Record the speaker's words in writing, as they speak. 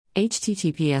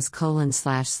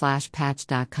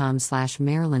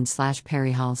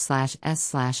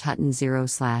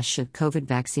https://patch.com/maryland/perryhall/s/hutton0/ Should COVID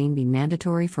vaccine be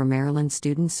mandatory for Maryland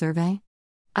students survey?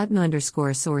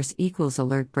 UTM_source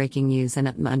 =alert breaking news and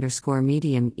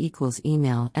UTM_medium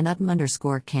 =email and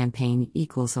UTM_campaign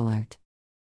 =alert.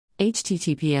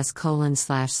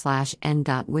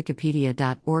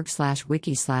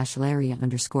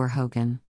 https://n.wikipedia.org/wiki/Larry_Hogan